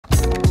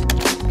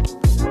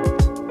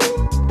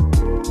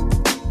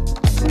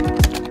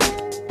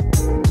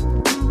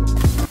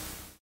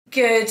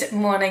Good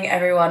morning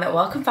everyone,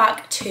 welcome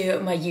back to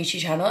my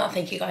YouTube channel and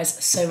thank you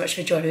guys so much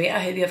for joining me. I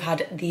hope you have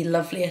had the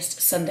loveliest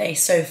Sunday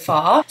so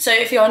far. So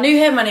if you are new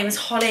here, my name is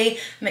Holly. I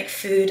make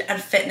food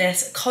and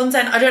fitness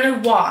content. I don't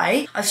know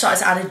why I've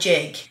started to add a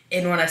jig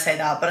in when I say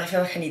that, but I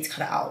feel like I need to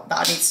cut it out.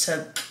 That needs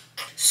to...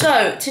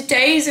 So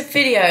today's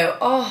video,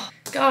 oh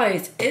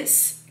guys,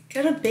 it's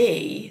gonna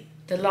be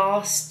the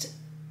last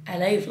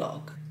LA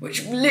vlog,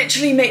 which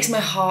literally makes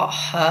my heart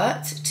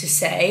hurt to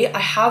say. I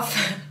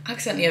have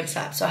accidentally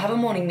overslept, so I have a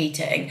morning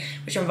meeting,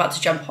 which I'm about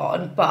to jump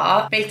on,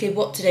 but basically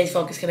what today's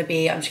vlog is gonna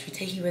be, I'm just gonna be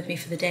taking you with me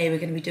for the day. We're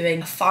gonna be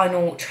doing a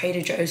final Trader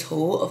Joe's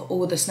haul of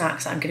all the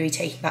snacks that I'm gonna be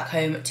taking back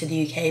home to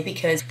the UK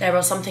because there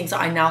are some things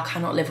that I now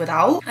cannot live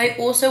without. I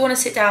also wanna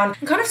sit down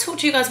and kind of talk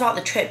to you guys about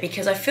the trip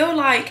because I feel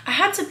like I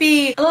had to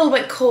be a little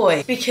bit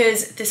coy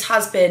because this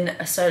has been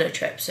a solo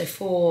trip. So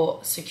for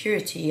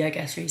security, I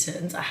guess,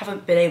 reasons, I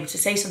haven't been able to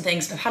say some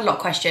things and I've had a lot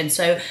of questions.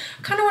 So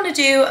I kind of wanna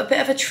do a bit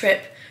of a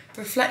trip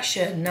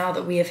reflection now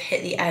that we have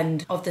hit the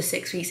end of the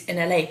 6 weeks in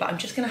LA, but I'm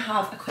just gonna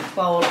have a quick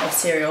bowl of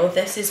cereal.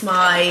 This is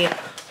my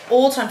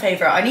all-time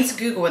favorite. I need to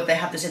Google whether they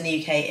have this in the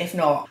UK. If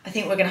not, I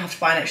think we're gonna have to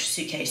buy an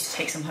extra suitcase to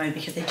take some home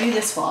because they do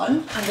this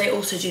one and they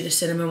also do the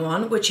cinnamon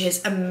one, which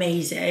is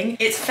amazing.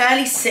 It's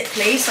fairly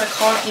sickly, so I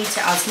can't eat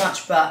it as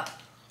much, but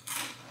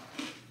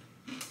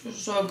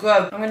it's so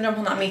good. I'm gonna jump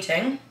on that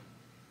meeting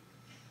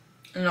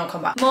and I'll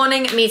come back.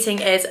 Morning meeting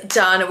is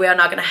done. We are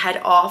now gonna head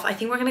off. I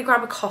think we're gonna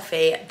grab a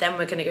coffee, then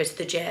we're gonna go to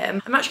the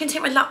gym. I'm actually gonna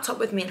take my laptop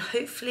with me and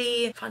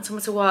hopefully find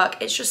somewhere to work.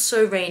 It's just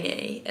so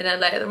rainy in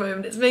LA at the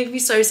moment. It's making me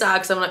so sad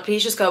because I'm like,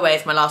 please just go away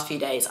for my last few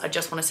days. I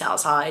just wanna sit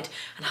outside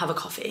and have a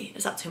coffee.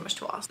 Is that too much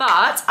to ask?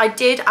 But I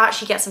did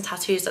actually get some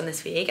tattoos done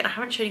this week and I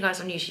haven't shown you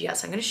guys on YouTube yet,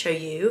 so I'm gonna show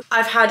you.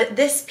 I've had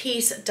this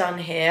piece done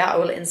here. I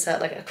will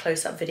insert like a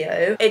close-up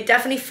video. It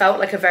definitely felt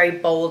like a very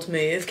bold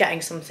move,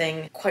 getting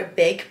something quite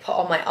big put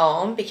on my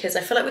arm because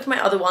I feel like with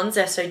my other ones,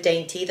 they're so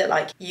dainty that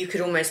like you could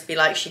almost be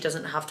like, she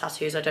doesn't have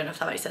tattoos. I don't know if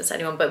that makes sense to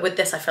anyone, but with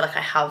this, I feel like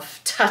I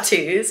have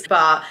tattoos,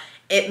 but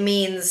it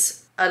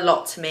means a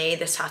lot to me,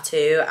 this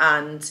tattoo,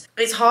 and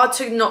it's hard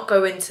to not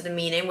go into the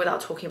meaning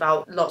without talking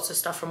about lots of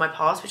stuff from my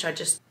past, which I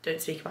just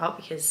don't speak about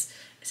because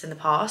it's in the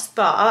past,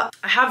 but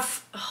I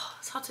have, oh,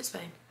 it's hard to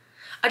explain.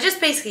 I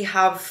just basically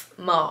have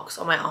marks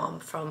on my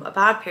arm from a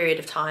bad period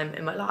of time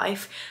in my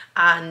life,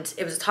 and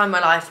it was a time in my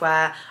life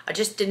where I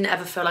just didn't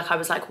ever feel like I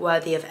was like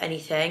worthy of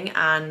anything,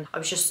 and I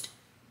was just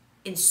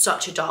in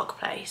such a dark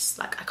place.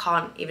 Like I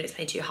can't even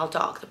explain to you how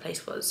dark the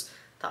place was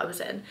that I was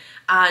in,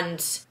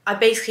 and I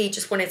basically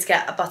just wanted to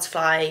get a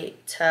butterfly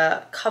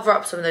to cover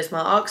up some of those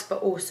marks, but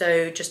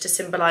also just to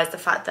symbolize the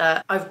fact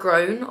that I've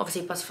grown.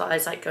 Obviously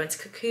butterflies like go into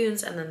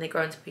cocoons and then they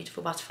grow into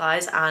beautiful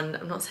butterflies, and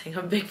I'm not saying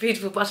I'm a big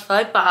beautiful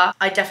butterfly, but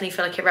I definitely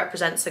feel like it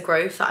represents the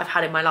growth that I've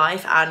had in my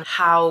life and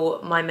how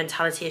my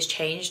mentality has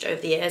changed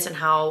over the years and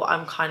how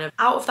I'm kind of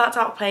out of that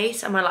dark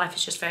place and my life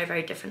is just very,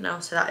 very different now.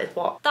 So that is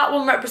what that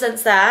one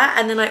represents there.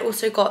 And then I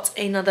also got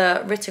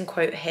another written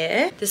quote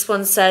here. This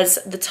one says,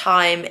 "The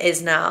time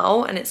is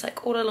now," and it's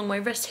like all along my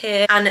wrist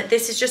here, and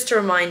this is just to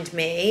remind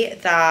me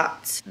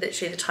that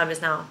literally the time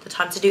is now. The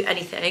time to do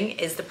anything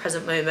is the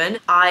present moment.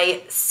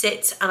 I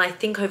sit and I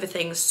think over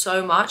things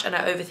so much and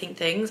I overthink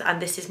things,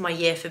 and this is my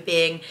year for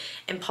being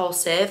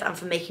impulsive and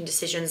for making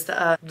decisions that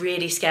are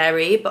really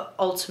scary, but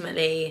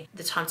ultimately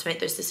the time to make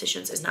those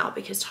decisions is now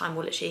because time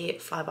will literally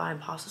fly by and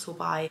pass us all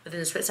by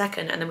within a split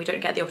second, and then we don't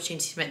get the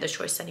opportunity to make those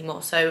choices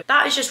anymore. So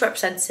that is just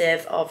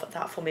representative of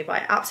that for me, but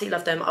I absolutely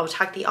love them. I will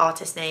tag the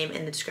artist name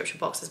in the description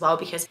box as well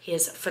because he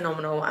is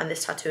phenomenal and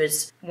this tattoo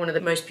is one of the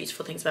most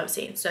beautiful things I've ever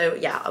seen. So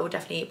yeah, I will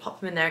definitely pop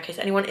them in there in case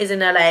anyone is in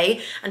LA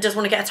and does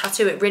want to get a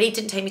tattoo. It really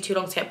didn't take me too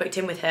long to get booked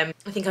in with him.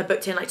 I think I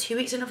booked in like 2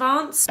 weeks in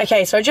advance.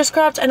 Okay, so I just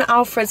grabbed an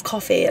Alfred's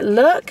coffee.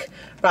 Look,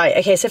 right,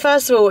 okay, so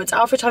first of all, it's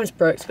Alfred times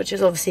Brooks, which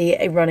is obviously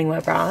a running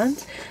wear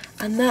brand.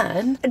 And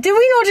then, do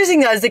we not just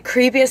think that is the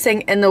creepiest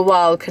thing in the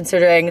world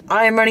considering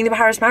I am running the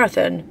Paris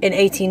Marathon in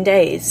 18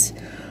 days?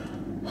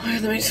 Oh,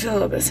 that makes me feel a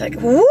little bit sick.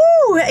 Woo!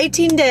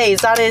 18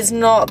 days, that is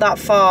not that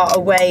far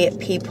away,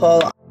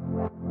 people.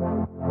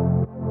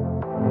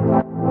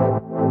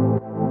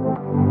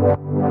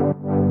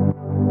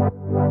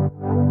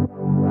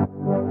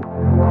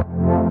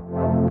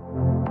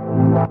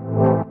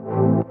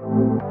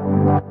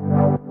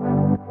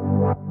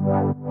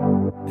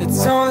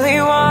 It's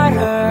only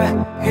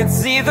water,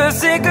 it's either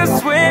sink or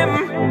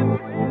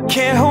swim.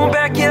 Can't hold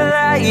back your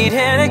light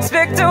and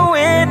expect to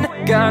win.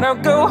 Gotta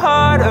go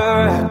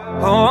harder,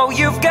 oh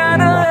you've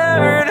gotta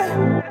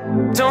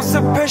learn. Don't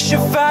suppress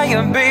your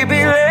fire,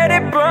 baby, let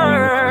it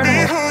burn.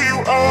 Be who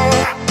you are.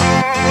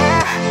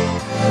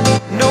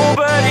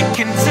 Nobody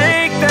can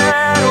take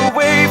that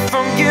away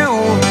from you.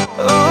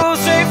 Oh,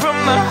 straight from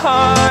the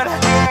heart.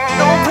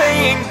 No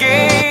playing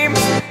games.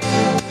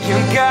 You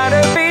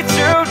gotta be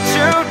true,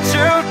 true,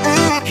 true.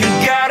 You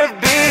gotta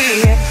be.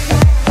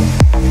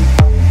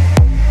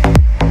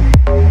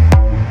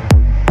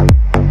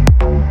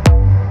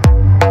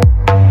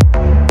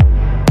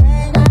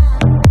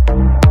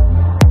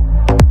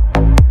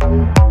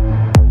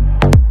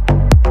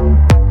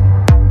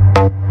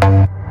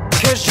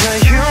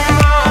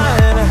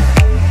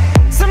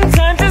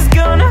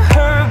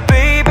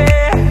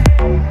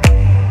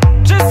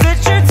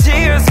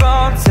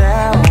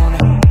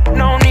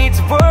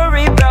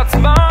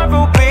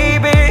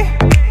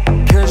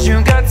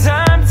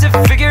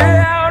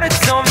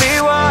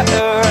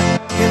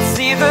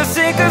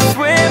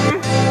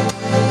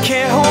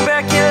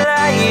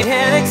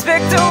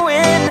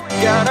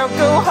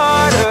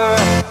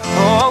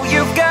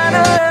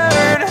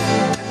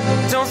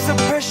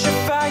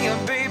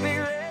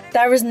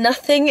 There is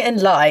nothing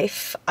in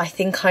life I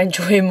think I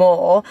enjoy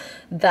more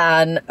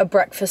than a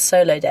breakfast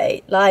solo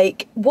date.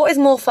 Like, what is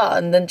more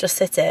fun than just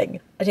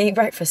sitting and eating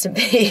breakfast in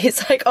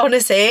peace? Like,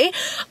 honestly,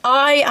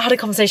 I had a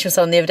conversation with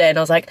someone the other day and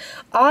I was like,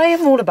 I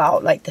am all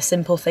about like the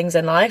simple things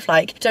in life.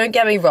 Like, don't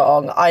get me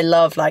wrong, I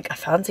love like a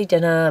fancy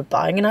dinner,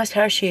 buying a nice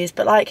pair of shoes,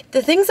 but like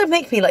the things that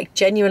make me like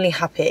genuinely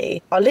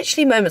happy are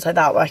literally moments like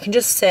that where I can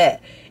just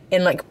sit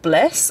in like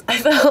bliss. I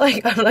feel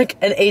like I'm like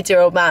an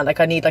 80-year-old man,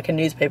 like I need like a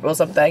newspaper or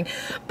something.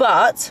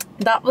 But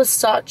that was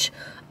such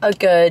a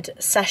good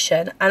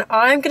session, and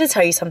I'm gonna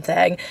tell you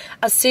something.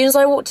 As soon as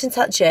I walked into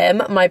that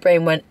gym, my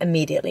brain went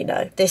immediately,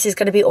 no, this is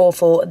gonna be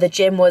awful. The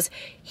gym was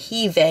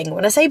heaving.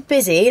 When I say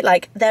busy,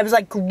 like there was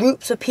like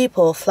groups of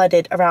people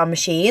flooded around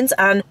machines.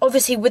 And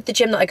obviously with the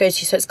gym that I go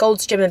to, so it's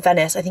Gold's Gym in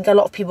Venice, I think a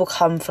lot of people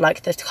come for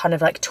like the kind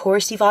of like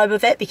touristy vibe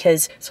of it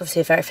because it's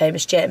obviously a very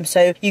famous gym,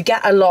 so you get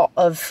a lot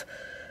of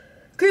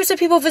groups of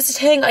people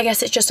visiting. I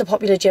guess it's just a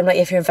popular gym. Like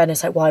if you're in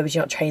Venice, like why would you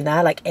not train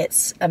there? Like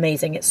it's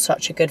amazing, it's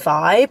such a good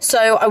vibe.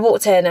 So I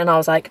walked in and I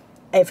was like,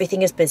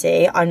 everything is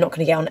busy, I'm not going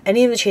to get on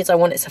any of the machines I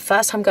want. It's the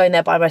first time going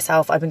there by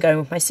myself. I've been going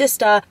with my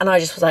sister and I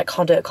just was like,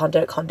 can't do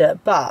it.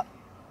 But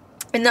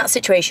in that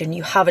situation,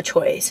 you have a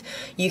choice.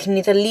 You can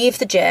either leave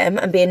the gym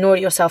and be annoyed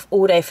at yourself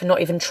all day for not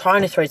even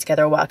trying to throw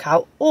together a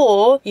workout,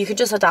 or you can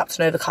just adapt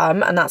and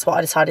overcome, and that's what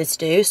I decided to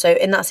do. So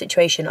in that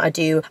situation, I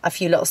do a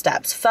few little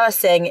steps. First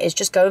thing is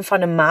just go and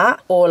find a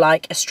mat or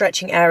like a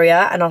stretching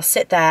area, and I'll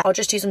sit there. I'll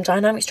just do some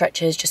dynamic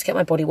stretches, just get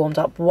my body warmed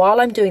up. While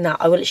I'm doing that,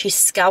 I will literally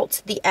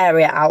scout the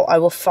area out. I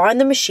will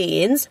find the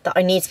machines that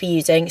I need to be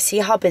using, see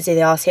how busy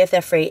they are, see if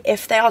they're free.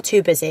 If they are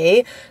too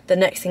busy, the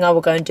next thing I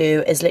will go and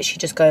do is literally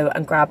just go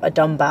and grab a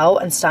dumbbell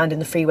and stand in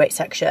the free weight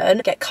section,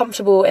 get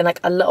comfortable in like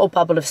a little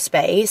bubble of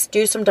space,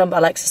 do some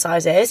dumbbell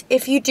exercises.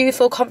 If you do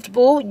feel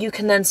comfortable, you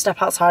can then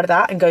step outside of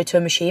that and go to a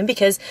machine,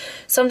 because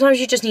sometimes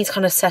you just need to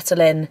kind of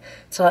settle in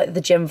to like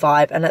the gym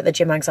vibe and let the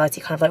gym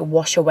anxiety kind of like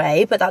wash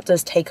away, but that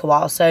does take a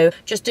while. So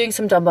just doing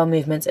some dumbbell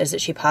movements is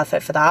literally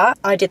perfect for that.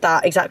 I did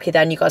that exactly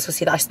then. You guys will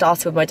see that I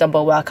started with my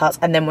dumbbell workouts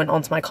and then went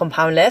on to my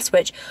compound list,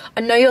 which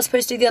I know you're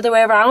supposed to do the other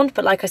way around,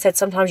 but like I said,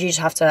 sometimes you just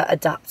have to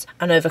adapt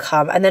and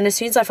overcome. And then as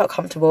soon as I felt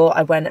comfortable,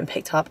 I went and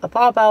picked up a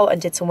barbell and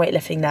did some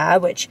weightlifting there,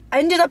 which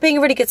ended up being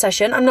a really good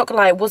session. I'm not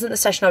gonna lie, it wasn't the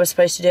session I was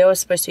supposed to do. I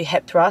was supposed to do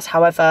hip thrust.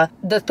 However,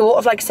 the thought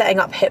of like setting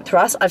up hip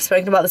thrust, I've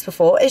spoken about this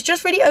before, it's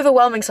just really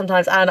overwhelming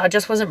sometimes, and I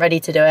just wasn't ready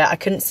to do it. I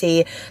couldn't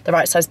see the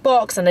right size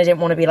box and I didn't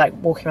want to be like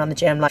walking around the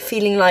gym like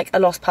feeling like a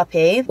lost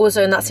puppy.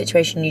 Also in that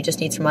situation, you just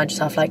need to remind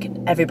yourself like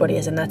everybody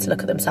is in there to look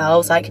at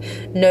themselves. Like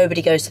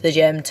nobody goes to the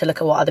gym to look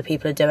at what other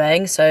people are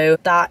doing, so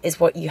that is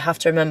what you have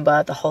to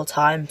remember the whole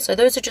time. So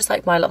those are just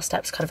like my little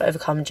steps to kind of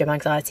overcome gym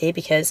anxiety,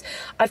 because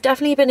I've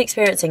definitely been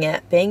experiencing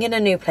it. Being in a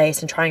new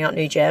place and trying out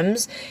new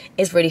gyms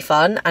is really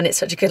fun, and it's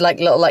such a good like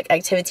little like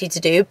activity to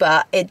do,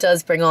 but it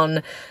does bring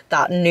on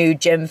that new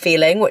gym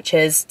feeling, which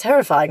is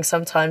terrifying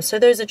sometimes. So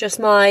those are just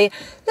my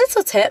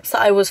little tips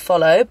that I always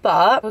follow.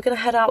 But we're gonna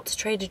head out to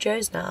Trader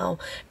Joe's now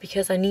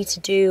because I need to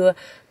do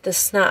the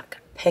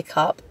snack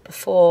pickup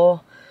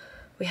before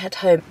we head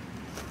home.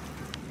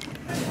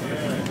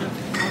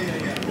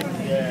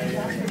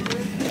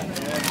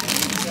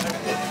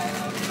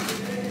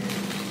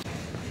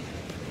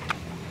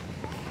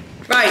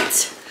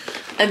 Right,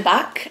 I'm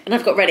back and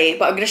I've got ready,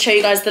 but I'm going to show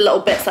you guys the little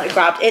bits that I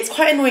grabbed. It's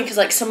quite annoying because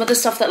like some of the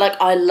stuff that like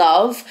I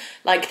love,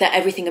 like the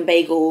everything and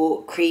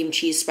bagel cream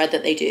cheese spread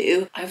that they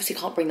do, I obviously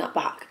can't bring that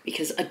back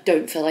because I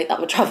don't feel like that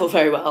would travel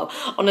very well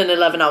on an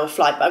 11-hour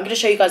flight. But I'm going to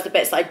show you guys the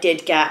bits that I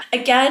did get.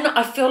 Again,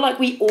 I feel like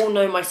we all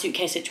know my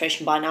suitcase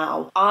situation by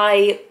now.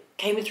 I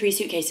came with 3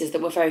 suitcases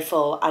that were very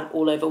full and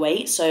all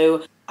overweight,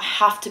 so I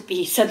have to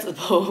be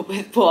sensible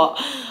with what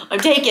I'm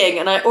taking,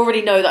 and I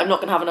already know that I'm not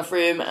going to have enough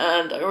room,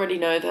 and I already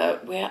know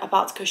that we're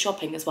about to go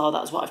shopping as well.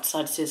 That's what I've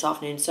decided to do this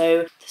afternoon.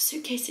 So the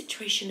suitcase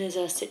situation is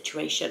a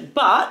situation.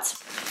 But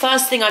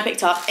first thing I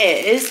picked up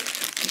is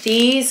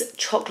these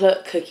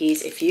chocolate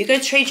cookies. If you go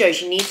to Trader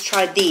Joe's, you need to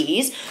try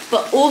these,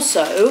 but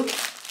also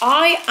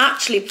I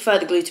actually prefer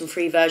the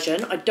gluten-free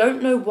version. I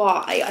don't know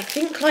why. I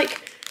think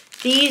like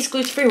these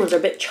gluten-free ones are a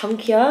bit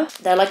chunkier.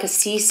 They're like a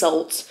sea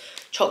salt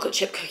chocolate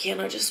chip cookie,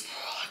 and I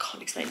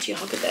can't explain to you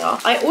how good they are.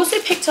 I also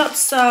picked up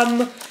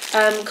some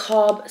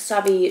carb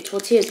savvy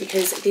tortillas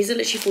because these are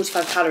literally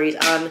 45 calories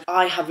and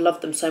I have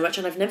loved them so much,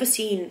 and I've never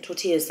seen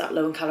tortillas that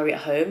low in calorie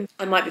at home.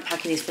 I might be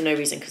packing these for no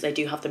reason because they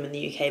do have them in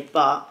the UK,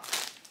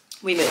 but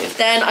we moved.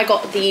 Then I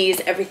got these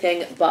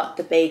everything but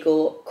the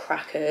bagel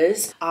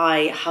crackers.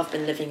 I have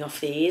been living off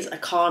these. I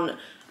can't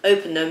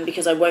open them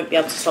because I won't be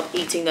able to stop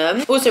eating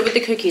them. Also with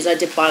the cookies, I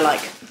did buy like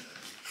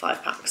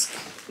 5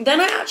 packs. Then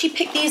I actually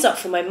picked these up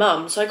for my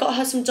mum. So I got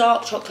her some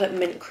dark chocolate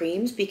mint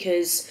creams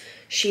because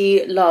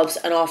she loves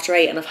an after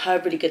 8 and I've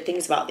heard really good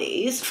things about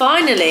these.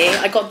 Finally,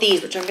 I got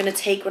these, which I'm gonna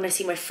take when I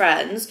see my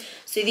friends.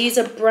 So these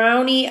are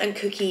brownie and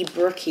cookie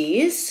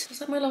brookies. Is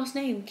that my last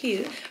name?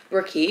 Cute.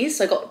 Brookies.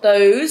 So I got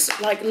those.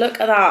 Like, look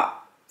at that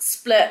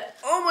split.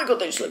 Oh my God,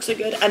 they just look so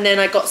good. And then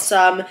I got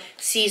some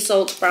sea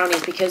salt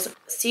brownies because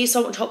sea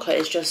salt and chocolate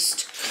is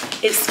just,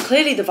 it's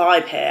clearly the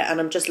vibe here and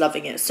I'm just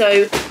loving it.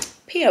 So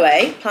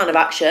POA, plan of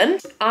action.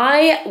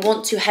 I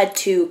want to head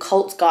to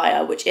Cult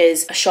Gaia, which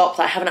is a shop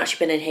that I haven't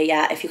actually been in here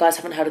yet. If you guys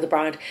haven't heard of the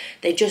brand,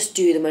 they just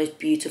do the most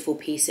beautiful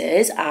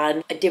pieces,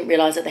 and I didn't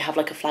realise that they have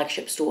like a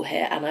flagship store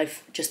here, and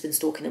I've just been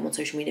stalking them on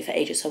social media for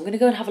ages, so I'm going to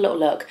go and have a little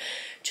look,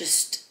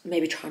 just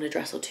maybe try on a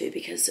dress or two,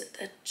 because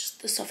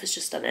the stuff is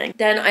just stunning.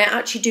 Then I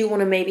actually do want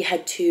to maybe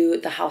head to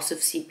the House of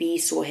CB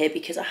store here,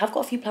 because I have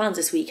got a few plans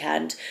this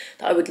weekend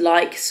that I would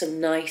like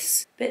some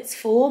nice bits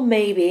for,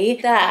 maybe.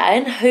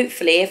 Then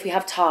hopefully, if we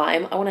have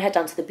time, I want to head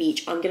down to the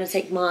beach. I'm going to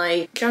take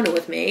my journal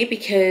with me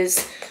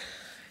because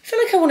I feel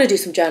like I want to do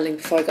some journaling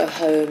before I go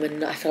home,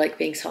 and I feel like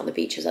being sat on the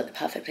beach is like the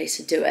perfect place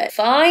to do it.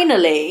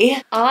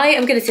 Finally, I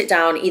am going to sit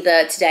down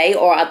either today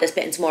or add this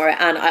bit in tomorrow,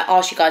 and I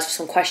asked you guys for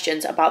some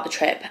questions about the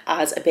trip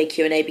as a big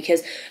Q&A,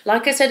 because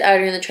like I said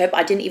earlier in the trip,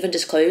 I didn't even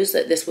disclose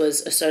that this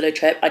was a solo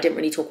trip. I didn't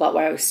really talk about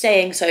where I was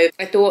staying, so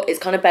I thought it's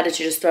kind of better to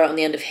just throw it on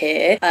the end of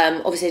here.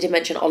 Obviously I did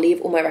mention I'll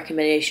leave all my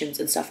recommendations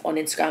and stuff on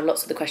Instagram.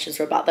 Lots of the questions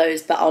were about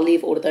those, but I'll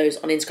leave all of those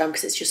on Instagram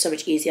because it's just so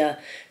much easier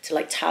to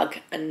like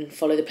tag and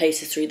follow the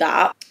places through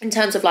that. In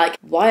terms of like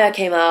why I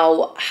came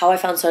out, how I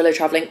found solo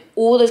traveling,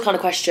 all those kind of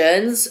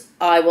questions,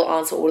 I will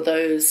answer all of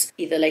those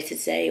either later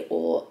today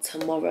or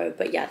tomorrow.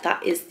 But yeah,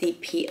 that is the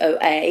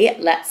POA.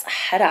 Let's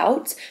head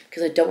out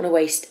because I don't want to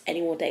waste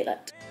any more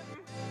daylight.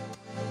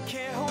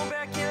 Can't hold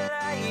back your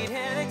light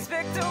and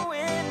expect to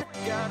win.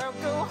 Gotta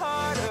go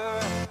harder.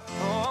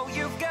 Oh,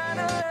 you've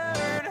gotta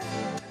learn.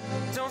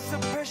 Don't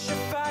suppress your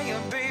fire,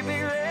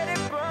 baby, let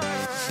it burn.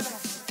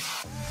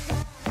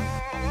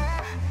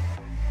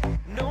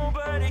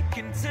 Nobody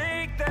can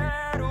take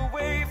that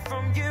away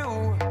from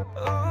you.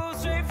 Oh,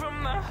 straight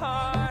from the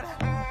heart.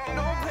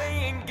 No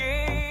playing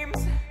games.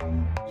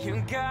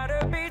 You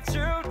gotta be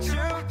true,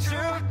 true,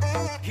 true.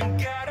 You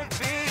gotta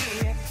be.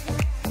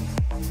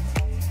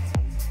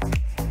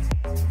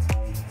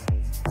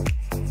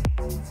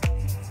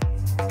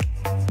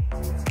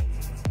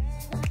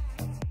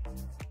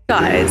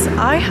 Guys,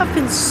 I have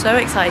been so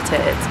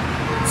excited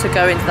to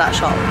go into that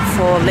shop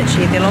for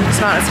literally the longest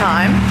amount of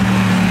time.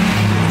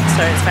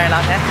 Sorry, it's very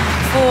loud here.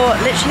 For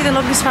literally the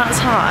longest amount of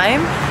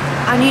time.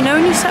 And you know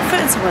when you step foot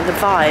in somewhere, the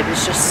vibe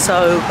is just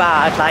so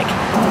bad. Like,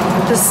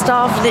 the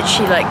staff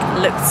literally like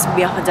looked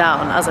me up and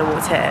down as I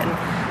walked in.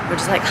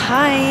 We're just like,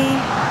 hi.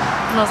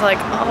 And I was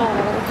like, oh,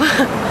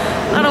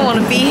 I don't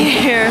want to be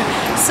here.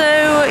 So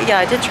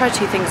yeah, I did try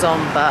 2 things on,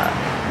 but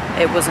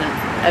it wasn't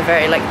a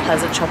very like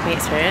pleasant shopping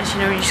experience. You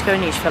know, when you just go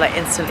and you just feel like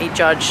instantly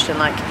judged, and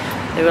like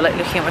they were like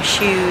looking at my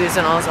shoes,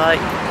 and I was like,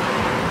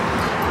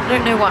 I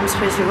don't know what I'm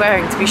supposed to be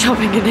wearing to be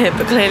shopping in here,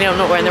 but clearly I'm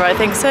not wearing the right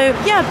thing. So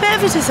yeah, a bit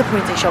of a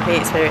disappointing shopping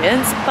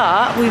experience,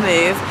 but we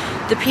move.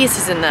 The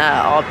pieces in there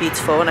are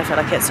beautiful, and I feel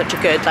like it's such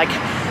a good like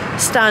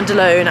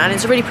standalone, and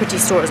it's a really pretty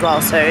store as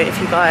well. So if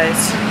you guys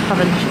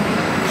haven't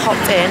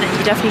hopped in,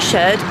 you definitely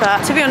should.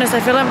 But to be honest,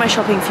 I feel like my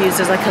shopping fuse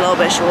is like a little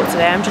bit short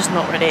today. I'm just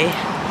not really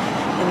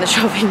in the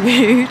shopping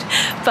mood,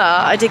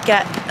 but I did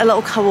get a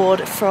little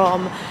card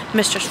from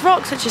Mistress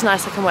Rocks, which is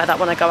nice. I can wear that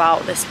when I go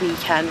out this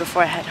weekend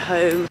before I head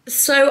home.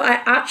 So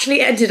I actually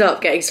ended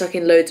up getting stuck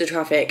in loads of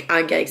traffic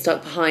and getting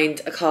stuck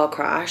behind a car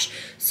crash.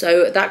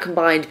 So that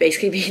combined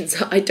basically means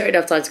that I don't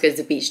have time to go to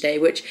the beach today,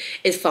 which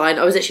is fine.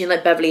 I was actually in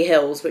like Beverly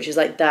Hills, which is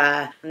like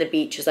there, and the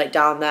beach is like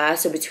down there.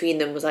 So between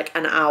them was like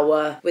an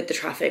hour with the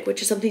traffic,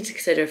 which is something to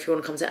consider if you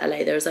want to come to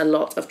LA. There's a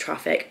lot of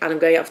traffic, and I'm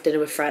going out for dinner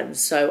with friends,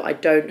 so I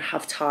don't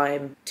have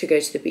time to go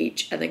to the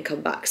beach and then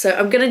come back. So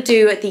I'm gonna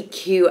do the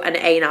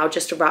Q&A now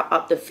just to wrap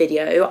up the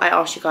video. I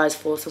asked you guys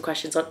for some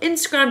questions on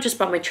Instagram just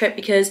about my trip,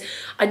 because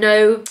I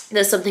know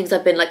there's some things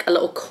I've been like a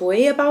little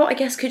coy about, I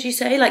guess, could you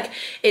say. Like,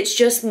 it's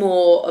just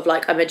more of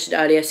like I mentioned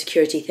earlier,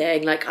 security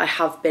thing. Like, I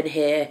have been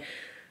here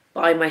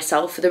by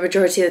myself for the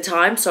majority of the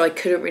time, so I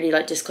couldn't really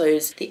like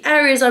disclose the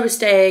areas I was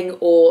staying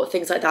or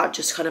things like that,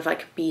 just kind of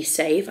like be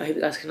safe. I hope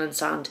you guys can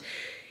understand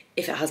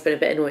if it has been a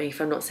bit annoying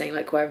if I'm not saying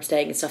like where I'm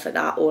staying and stuff like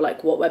that, or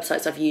like what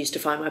websites I've used to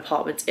find my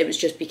apartments. It was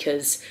just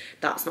because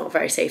that's not a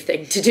very safe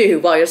thing to do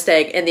while you're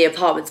staying in the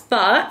apartments.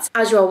 But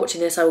as you are watching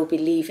this, I will be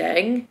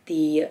leaving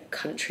the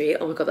country.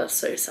 Oh my god, that's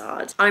so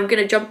sad. I'm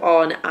gonna jump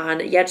on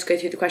and yeah, just go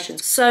through the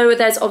questions. So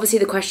there's obviously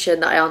the question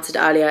that I answered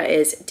earlier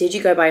is, did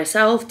you go by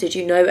yourself? Did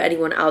you know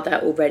anyone out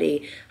there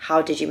already?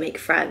 How did you make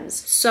friends?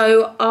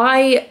 So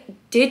I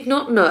did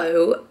not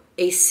know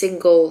a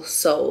single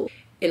soul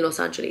in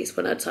Los Angeles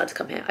when I decided to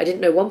come here. I didn't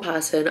know one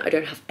person. I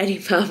don't have any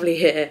family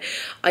here.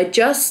 I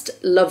just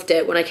loved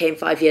it when I came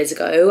 5 years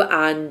ago,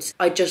 and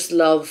I just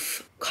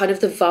love kind of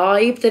the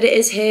vibe that it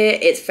is here.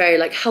 It's very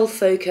like health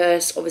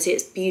focused. Obviously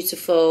it's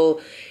beautiful.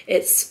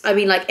 I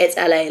mean, like, it's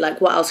LA.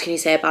 Like, what else can you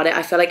say about it?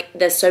 I feel like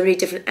there's so many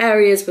different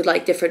areas with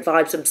like different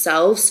vibes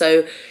themselves.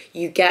 So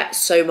you get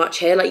so much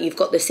here. Like, you've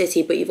got the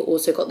city, but you've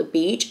also got the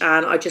beach.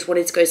 And I just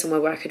wanted to go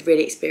somewhere where I could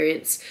really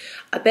experience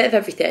a bit of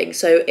everything.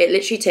 So it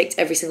literally ticked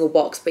every single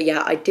box. But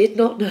yeah, I did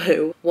not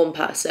know one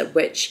person,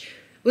 which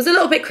was a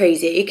little bit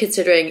crazy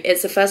considering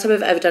it's the first time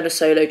I've ever done a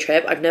solo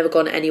trip. I've never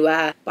gone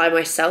anywhere by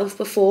myself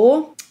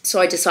before. So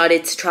I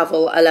decided to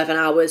travel 11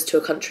 hours to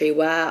a country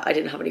where I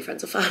didn't have any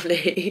friends or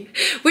family,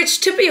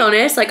 which, to be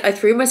honest, like, I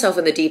threw myself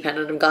in the deep end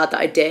and I'm glad that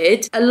I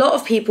did. A lot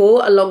of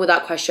people, along with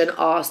that question,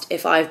 asked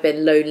if I've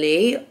been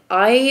lonely.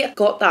 I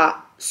got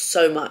that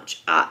so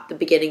much at the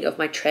beginning of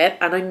my trip,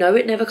 and I know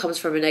it never comes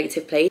from a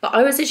negative place, but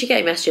I was literally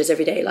getting messages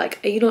every day like,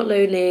 are you not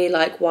lonely?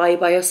 Like, why are you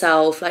by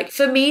yourself? Like,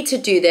 for me to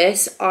do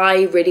this,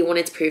 I really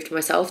wanted to prove to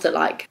myself that,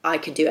 like, I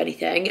can do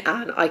anything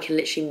and I can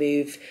literally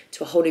move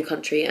to a whole new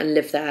country and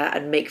live there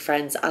and make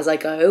friends as I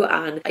go,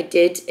 and I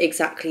did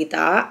exactly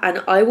that.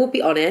 And I will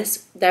be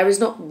honest, there is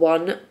not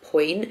one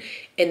point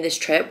in this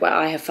trip where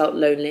I have felt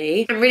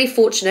lonely. I'm really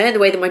fortunate in the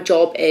way that my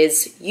job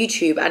is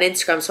YouTube and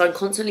Instagram, so I'm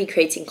constantly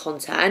creating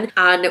content,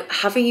 and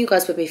having you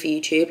guys with me for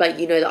YouTube, like,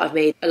 you know that I've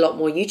made a lot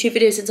more YouTube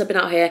videos since I've been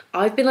out here.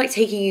 I've been like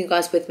taking you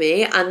guys with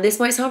me, and this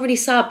might sound really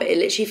sad, but it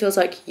literally feels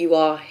like you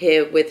are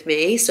here with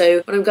me.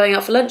 So when I'm going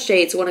out for lunch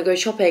dates or when I go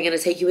shopping and I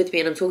take you with me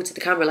and I'm talking to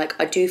the camera, like,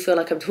 I do feel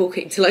like I'm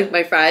talking to like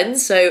my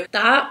friends, so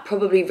that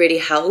probably really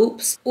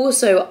helps.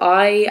 Also,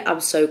 I am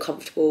so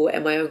comfortable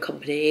in my own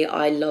company.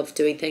 I love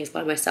doing things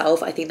by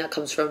myself. I think that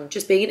comes from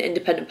just being an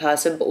independent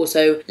person, but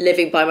also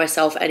living by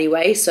myself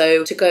anyway.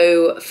 So to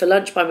go for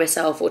lunch by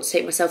myself or to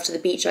take myself to the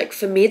beach, like,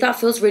 for me that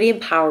feels really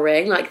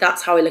empowering. Like,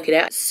 that's how I look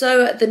at it.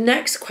 So the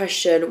next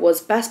question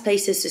was best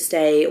places to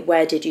stay.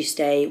 Where did you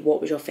stay?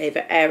 What was your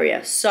favorite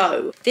area?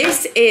 So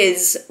this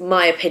is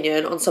my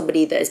opinion on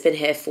somebody that has been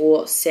here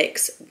for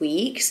 6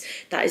 weeks.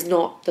 That is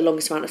not the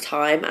longest amount of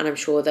time, and I'm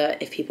sure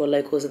that if people are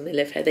locals and they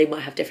live here, they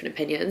might have different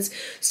opinions.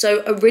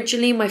 So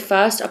originally my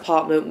first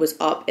apartment was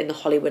up in the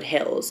Hollywood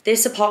Hills.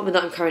 This apartment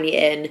that I'm currently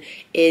in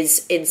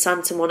is in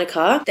Santa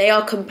Monica. They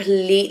are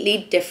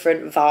completely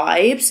different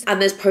vibes,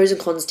 and there's pros and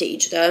cons to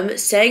each of them.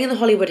 Staying in the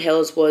Hollywood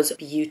Hills was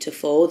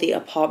beautiful. The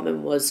apartment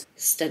was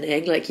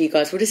stunning. Like, you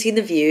guys would have seen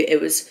the view. It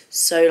was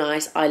so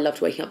nice. I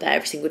loved waking up there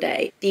every single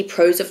day. The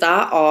pros of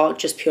that are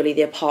just purely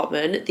the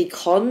apartment. The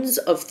cons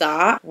of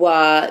that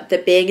were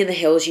that being in the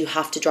hills, you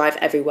have to drive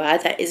everywhere.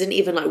 There isn't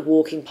even like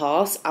walking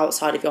paths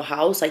outside of your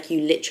house. Like,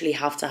 you literally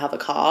have to have a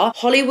car.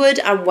 Hollywood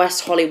and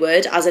West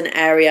Hollywood as an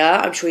area,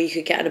 I'm sure you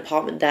could get an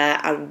apartment there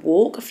and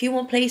walk a few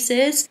more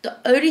places. The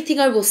only thing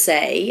I will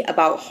say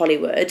about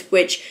Hollywood,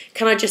 which,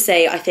 can I just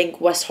say, I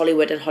think West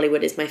Hollywood and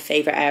Hollywood is my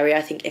favourite area.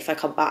 I think if I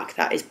come back,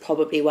 that is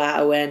probably where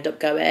I will end up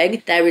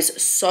going. There is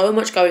so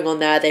much going on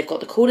there. They've got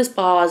the coolest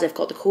bars, they've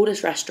got the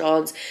coolest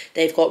restaurants,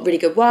 they've got really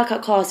good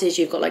workout classes,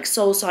 you've got like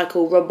Soul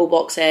Cycle, Rumble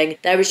Boxing.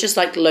 There is just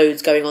like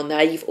loads going on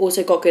there. You've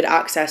also got good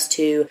access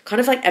to kind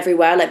of like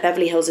everywhere, like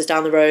Beverly Hills is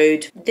down the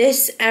road.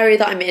 This area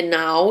that I'm in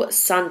now,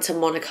 Santa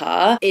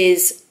Monica,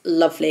 is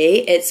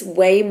lovely. It's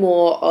way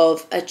more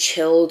of a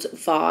chilled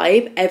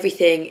vibe.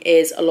 Everything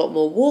is a lot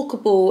more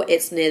walkable.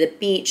 It's near the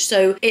beach,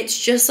 so it's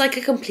just like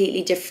a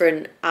completely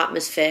different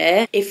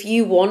atmosphere. If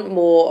you want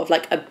more of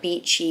like a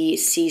beachy,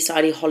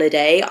 seaside-y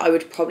holiday, I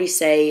would probably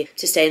say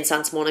to stay in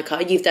Santa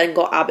Monica. You've then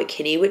got Abbot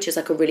Kinney, which is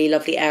like a really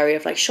lovely area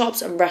of like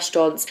shops and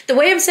restaurants. The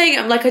way I'm saying it,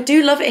 I'm like, I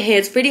do love it here.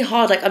 It's really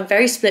hard. Like, I'm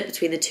very split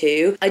between the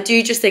two. I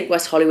do just think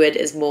West Hollywood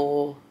is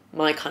more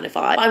my kind of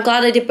vibe. I'm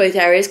glad I did both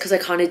areas because I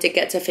kind of did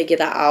get to figure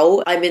that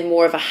out. I'm in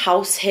more of a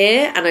house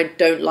here and I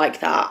don't like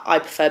that. I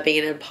prefer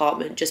being in an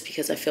apartment just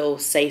because I feel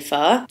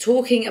safer.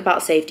 Talking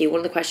about safety, one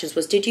of the questions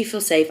was, did you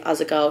feel safe as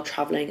a girl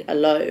traveling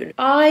alone?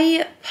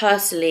 I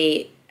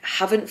personally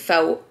haven't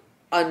felt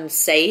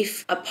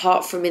unsafe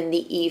apart from in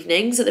the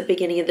evenings at the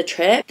beginning of the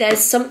trip.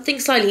 There's something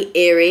slightly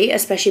eerie,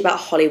 especially about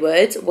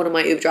Hollywood. One of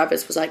my Uber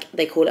drivers was like,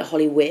 they call it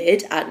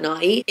Hollywood at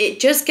night.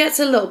 It just gets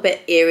a little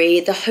bit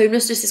eerie. The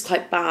homelessness is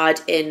quite bad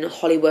in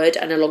Hollywood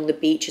and along the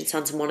beach in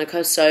Santa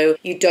Monica, so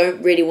you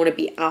don't really want to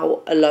be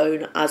out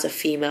alone as a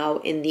female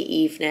in the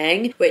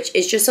evening, which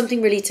is just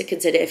something really to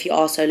consider if you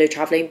are solo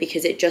traveling,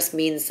 because it just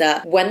means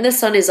that when the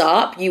sun is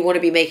up, you want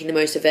to be making the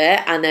most of it,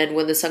 and then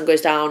when the sun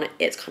goes down,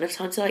 it's kind of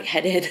time to like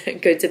head in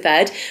and go to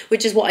bed,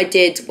 which is what I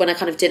did when I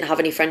kind of didn't have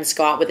any friends to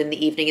go out with in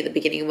the evening at the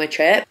beginning of my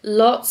trip.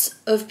 Lots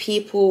of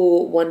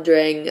people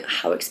wondering,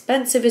 how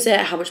expensive is it?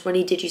 How much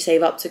money did you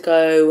save up to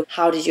go?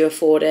 How did you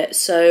afford it?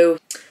 So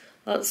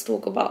let's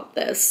talk about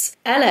this.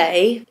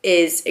 LA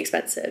is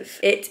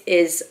expensive. It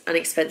is an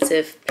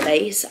expensive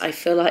place. I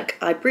feel like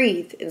I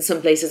breathe in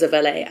some places of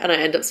LA and I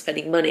end up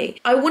spending money.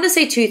 I want to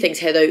say two things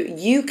here though.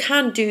 You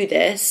can do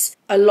this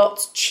a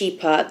lot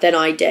cheaper than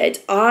I did.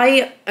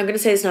 I'm going to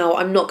say this now.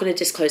 I'm not going to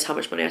disclose how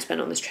much money I spent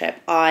on this trip.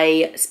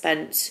 I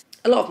spent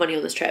a lot of money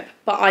on this trip,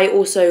 but I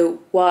also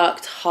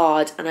worked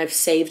hard and I've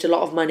saved a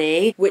lot of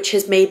money, which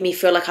has made me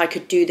feel like I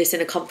could do this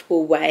in a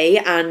comfortable way.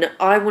 And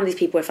I'm one of these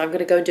people, if I'm going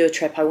to go and do a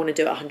trip, I want to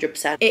do it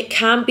 100%. It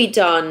can be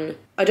done,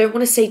 I don't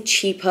want to say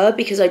cheaper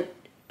because I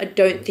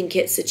don't think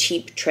it's a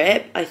cheap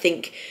trip. I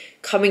think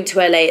coming to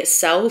LA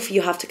itself,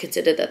 you have to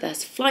consider that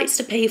there's flights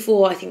to pay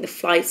for. I think the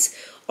flights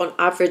on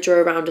average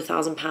are around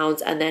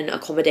 £1,000, and then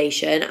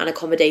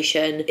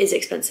accommodation is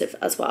expensive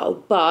as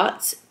well.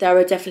 But there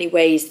are definitely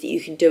ways that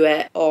you can do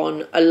it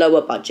on a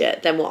lower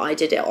budget than what I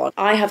did it on.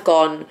 I have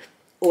gone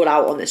all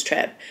out on this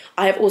trip.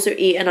 I have also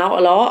eaten out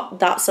a lot.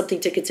 That's something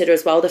to consider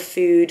as well. The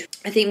food,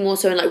 I think more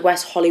so in like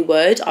West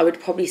Hollywood, I would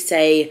probably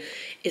say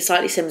it's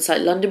slightly similar to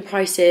like London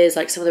prices.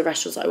 Like some of the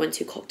restaurants that I went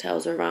to,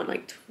 cocktails are around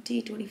like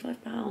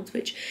 £25,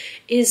 which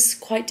is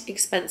quite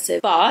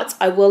expensive. But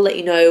I will let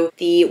you know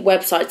the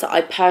websites that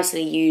I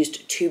personally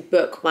used to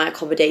book my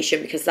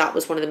accommodation, because that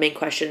was one of the main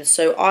questions.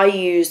 So I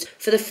used,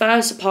 for the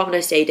first apartment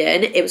I stayed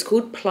in, it was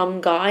called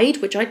Plum Guide,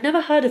 which I'd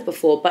never heard of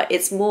before, but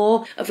it's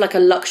more of like a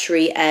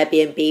luxury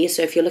Airbnb.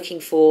 So if you're looking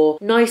for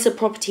nicer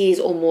properties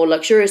or more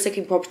luxurious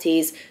looking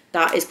properties,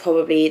 that is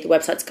probably the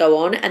website to go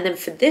on. And then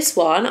for this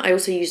one, I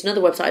also used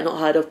another website I'd not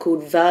heard of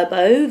called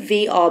Vrbo,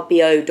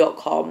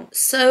 VRBO.com.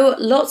 So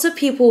lots of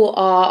people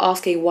are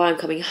asking why I'm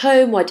coming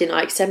home, why didn't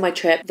I extend my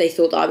trip? They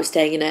thought that I was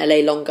staying in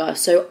LA longer.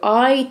 So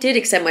I did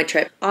extend my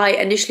trip. I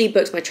initially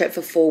booked my trip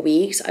for 4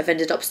 weeks. I've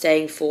ended up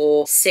staying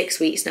for 6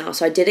 weeks now.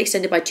 So I did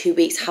extend it by 2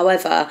 weeks.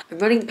 However, I'm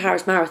running the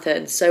Paris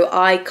Marathon, so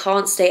I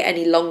can't stay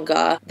any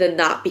longer than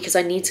that because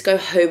I need to go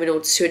home in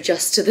order to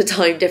adjust to the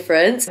time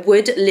difference. I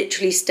would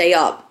literally stay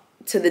up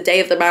to the day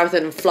of the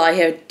marathon and fly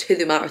here to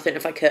the marathon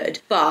if I could,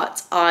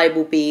 but I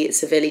will be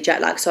severely jet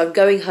lagged. So I'm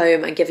going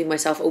home and giving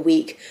myself a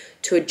week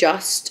to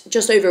adjust,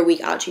 just over a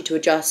week actually, to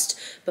adjust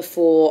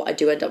before I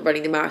do end up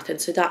running the marathon.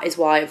 So that is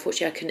why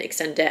unfortunately I couldn't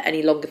extend it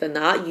any longer than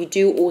that. You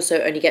do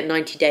also only get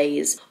 90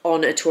 days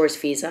on a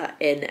tourist visa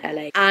in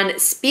LA. And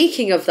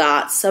speaking of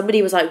that,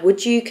 somebody was like,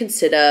 would you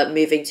consider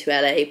moving to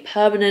LA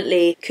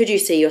permanently? Could you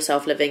see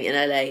yourself living in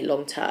LA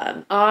long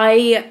term?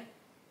 I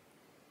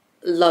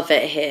love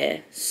it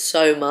here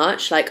so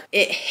much. Like,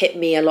 it hit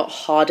me a lot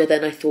harder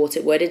than I thought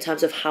it would in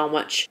terms of how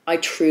much I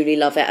truly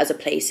love it as a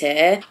place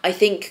here. I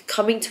think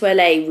coming to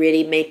LA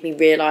really made me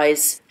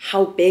realise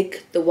how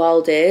big the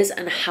world is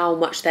and how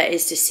much there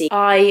is to see.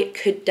 I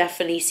could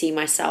definitely see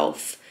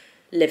myself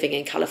living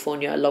in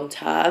California long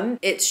term.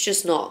 It's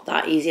just not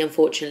that easy,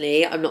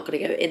 unfortunately. I'm not going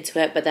to go into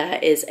it, but there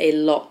is a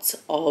lot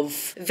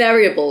of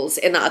variables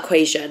in that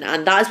equation,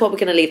 and that is what we're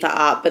going to leave that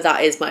at. But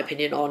that is my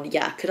opinion on,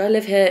 yeah, could I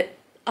live here?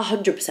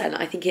 100%.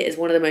 I think it is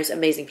one of the most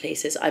amazing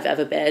places I've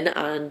ever been,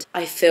 and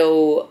I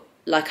feel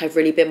like I've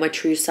really been my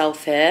true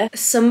self here.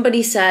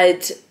 Somebody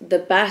said the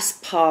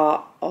best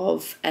part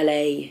of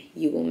LA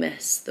you will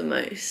miss the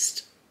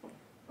most.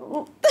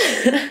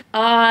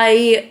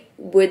 I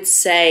would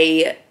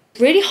say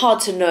really hard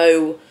to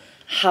know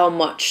how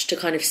much to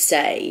kind of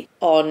say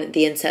on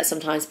the internet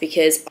sometimes,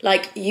 because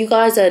like you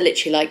guys are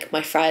literally like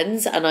my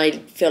friends, and I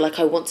feel like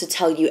I want to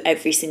tell you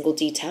every single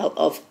detail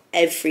of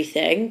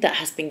everything that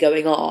has been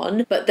going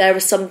on, but there are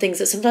some things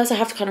that sometimes I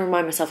have to kind of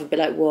remind myself and be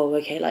like, whoa,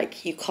 okay,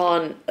 like you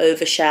can't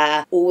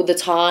overshare all the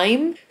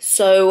time.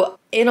 So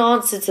in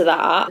answer to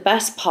that, the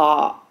best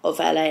part of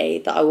LA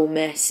that I will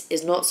miss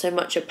is not so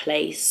much a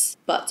place,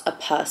 but a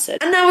person.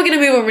 And now we're going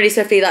to move on really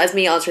swiftly. That is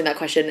me answering that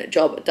question.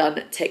 Job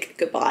done. Tick.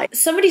 Goodbye.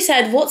 Somebody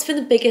said, what's been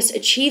the biggest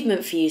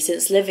achievement for you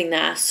since living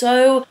there?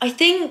 So I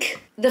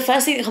think the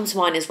first thing that comes to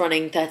mind is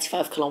running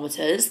 35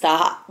 kilometers.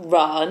 That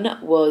run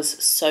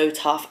was so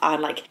tough,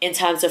 and like in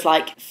terms of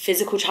like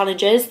physical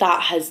challenges,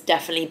 that has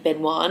definitely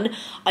been one.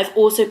 I've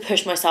also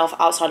pushed myself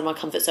outside of my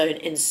comfort zone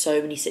in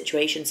so many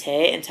situations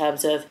here, in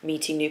terms of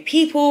meeting new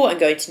people and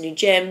going to new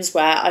gyms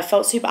where I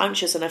felt super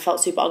anxious and I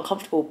felt super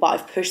uncomfortable, but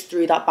I've pushed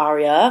through that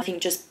barrier. I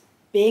think just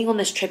being on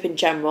this trip in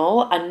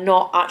general and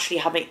not actually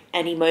having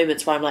any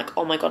moments where I'm like,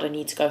 oh my god, I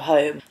need to go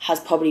home, has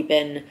probably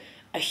been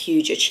a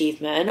huge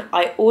achievement.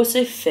 I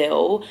also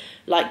feel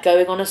like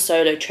going on a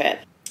solo trip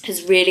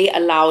has really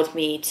allowed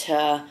me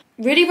to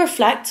really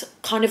reflect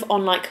kind of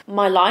on like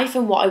my life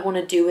and what I want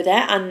to do with it.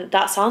 And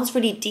that sounds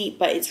really deep,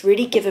 but it's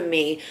really given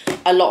me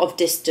a lot of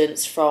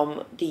distance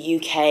from the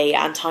UK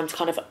and time to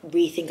kind of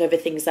rethink over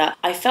things that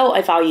I felt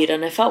I valued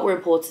and I felt were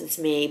important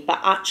to me, but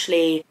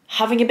actually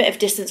having a bit of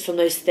distance from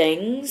those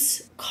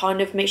things kind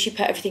of makes you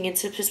put everything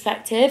into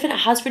perspective, and it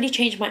has really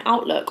changed my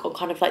outlook on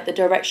kind of like the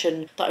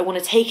direction that I want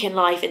to take in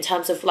life, in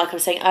terms of, like I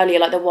was saying earlier,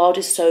 like the world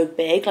is so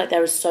big, like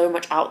there is so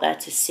much out there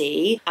to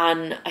see.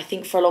 And I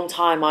think for a long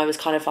time I was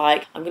kind of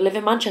like, I'm gonna live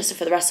in Manchester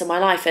for the rest of my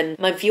life, and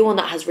my view on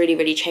that has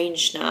really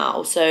changed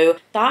now. So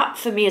that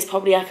for me is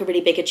probably like a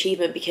really big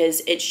achievement,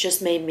 because it's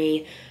just made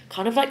me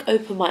kind of like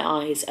open my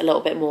eyes a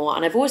little bit more.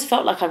 And I've always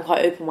felt like I'm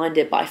quite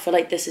open-minded, but I feel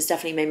like this has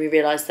definitely made me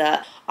realise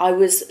that I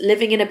was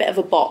living in a bit of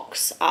a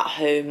box at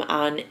home,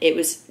 and it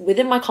was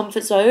within my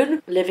comfort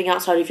zone. Living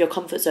outside of your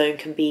comfort zone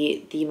can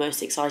be the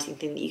most exciting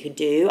thing that you can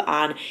do,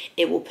 and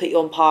it will put you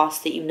on paths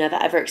that you never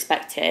ever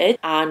expected,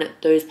 and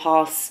those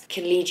paths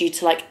can lead you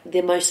to like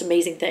the most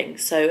amazing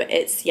things. So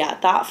it's, yeah,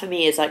 that for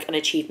me is like an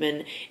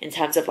achievement in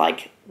terms of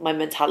like my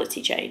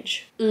mentality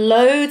change.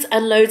 Loads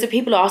and loads of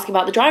people are asking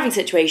about the driving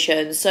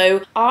situation.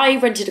 So I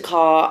rented a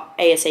car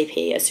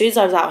ASAP. As soon as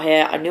I was out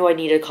here, I knew I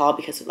needed a car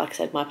because, like I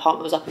said, my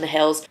apartment was up in the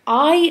hills.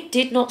 I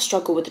did not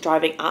struggle with the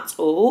driving at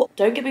all.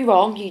 Don't get me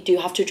wrong, you do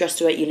have to adjust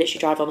to it. You literally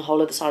drive on the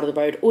whole other side of the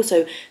road.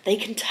 Also, they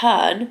can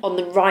turn on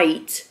the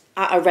right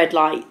at a red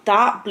light.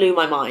 That blew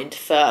my mind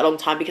for a long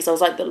time because I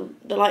was like,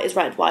 the light is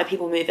red, why are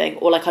people moving?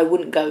 Or like I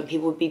wouldn't go and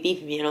people would be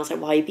beeping me and I was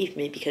like, why are you beeping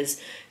me?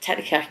 Because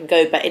technically I can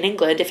go, but in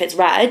England, if it's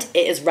red,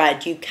 it is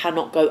red. You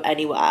cannot go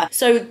anywhere.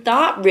 So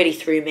that really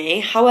threw me.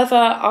 However,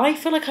 I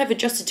feel like I've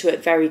adjusted to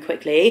it very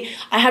quickly.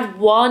 I had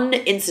one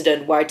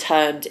incident where I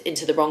turned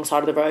into the wrong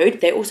side of the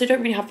road. They also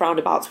don't really have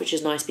roundabouts, which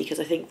is nice because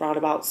I think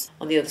roundabouts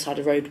on the other side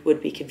of the road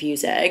would be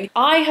confusing.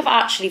 I have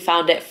actually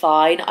found it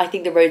fine. I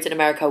think the roads in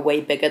America are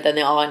way bigger than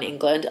they are in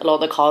England. A lot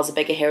of the cars are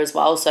bigger here as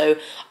well, so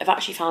I've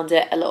actually found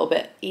it a little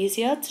bit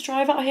easier to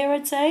drive out here,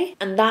 I'd say.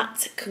 And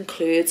that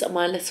concludes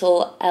my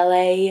little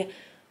LA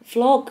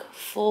vlog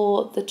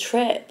for the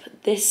trip.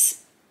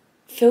 This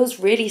feels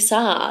really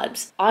sad.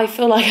 I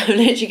feel like I'm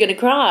literally gonna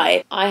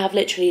cry. I have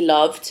literally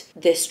loved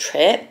this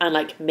trip and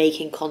like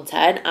making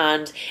content,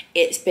 and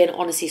it's been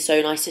honestly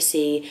so nice to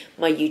see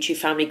my YouTube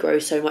family grow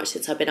so much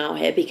since I've been out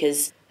here,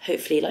 because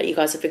hopefully like you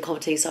guys have been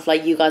commenting stuff,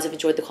 like you guys have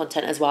enjoyed the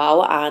content as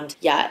well. And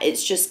yeah,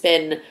 it's just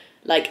been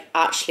like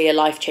actually a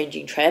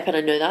life-changing trip, and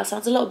I know that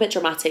sounds a little bit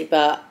dramatic,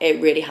 but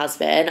it really has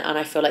been, and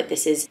I feel like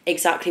this is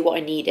exactly what I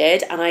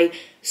needed. And I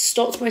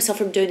stopped myself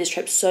from doing this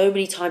trip so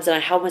many times and I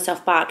held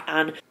myself back,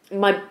 and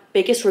my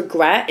biggest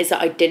regret is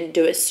that I didn't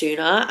do it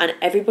sooner. And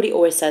everybody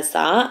always says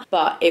that,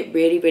 but it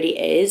really, really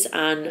is.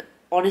 And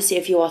honestly,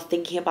 if you are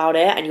thinking about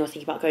it and you're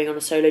thinking about going on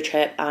a solo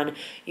trip and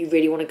you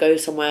really want to go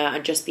somewhere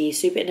and just be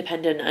super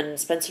independent and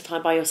spend some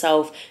time by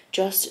yourself,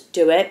 just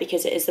do it,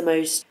 because it is the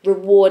most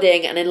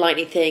rewarding and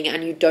enlightening thing,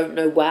 and you don't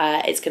know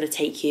where it's going to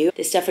take you.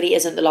 This definitely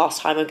isn't the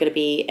last time I'm going to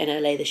be in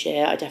LA this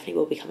year. I definitely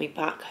will be coming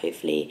back,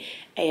 hopefully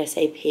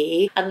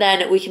ASAP, and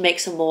then we can make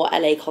some more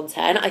LA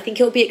content. I think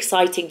it'll be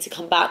exciting to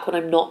come back when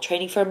I'm not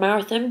training for a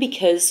marathon,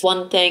 because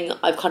one thing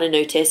I've kind of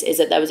noticed is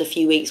that there was a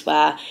few weeks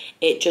where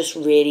it just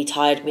really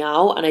tired me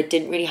out and I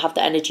didn't really have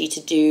the energy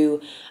to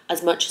do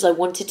as much as I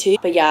wanted to.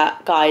 But yeah,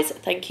 guys,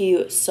 thank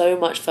you so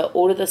much for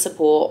all of the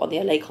support on the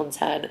LA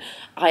content.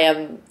 I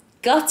am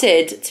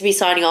gutted to be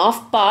signing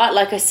off, but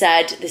like I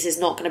said, this is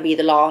not going to be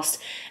the last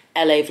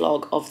LA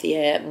vlog of the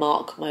year.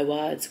 Mark my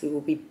words, we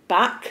will be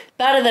back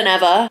better than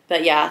ever.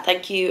 But yeah,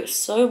 thank you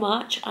so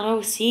much, and I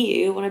will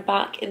see you when I'm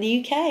back in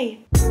the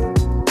UK.